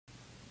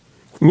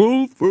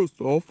Well,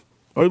 first off,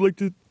 I'd like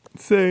to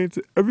say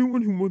to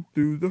everyone who went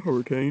through the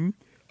hurricane,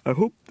 I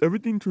hope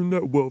everything turned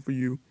out well for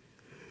you.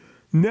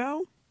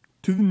 Now,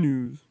 to the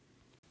news.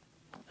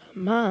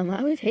 Mom, I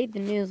always hate the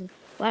news.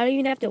 Why do you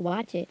even have to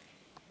watch it?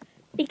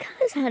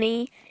 Because,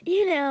 honey,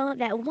 you know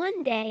that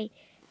one day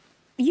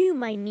you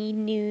might need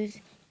news,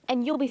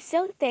 and you'll be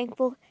so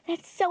thankful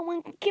that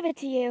someone can give it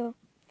to you.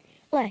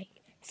 Like,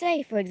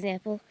 say, for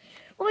example,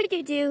 what would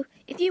you do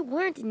if you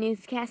weren't a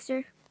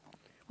newscaster?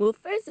 Well,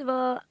 first of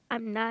all,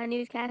 I'm not a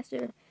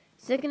newscaster.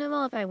 Second of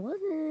all, if I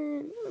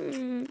wasn't,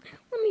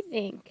 let me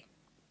think.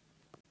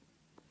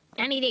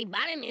 Anything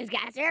but a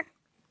newscaster?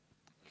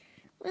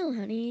 Well,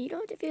 honey, you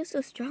don't have to feel so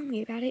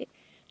strongly about it.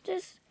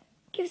 Just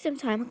give it some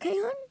time, okay,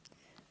 hon?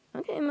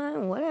 Okay,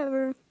 man,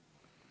 whatever.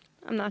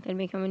 I'm not gonna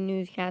become a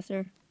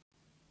newscaster.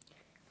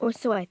 Or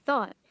so I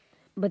thought.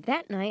 But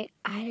that night,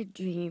 I had a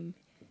dream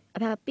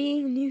about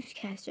being a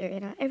newscaster,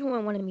 and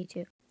everyone wanted me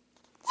to.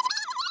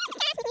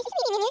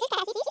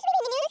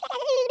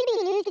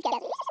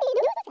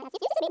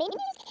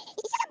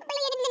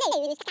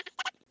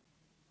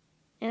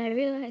 And I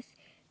realized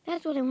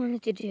that's what I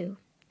wanted to do.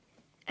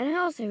 And I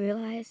also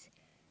realized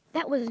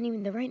that wasn't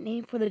even the right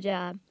name for the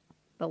job.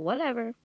 But whatever.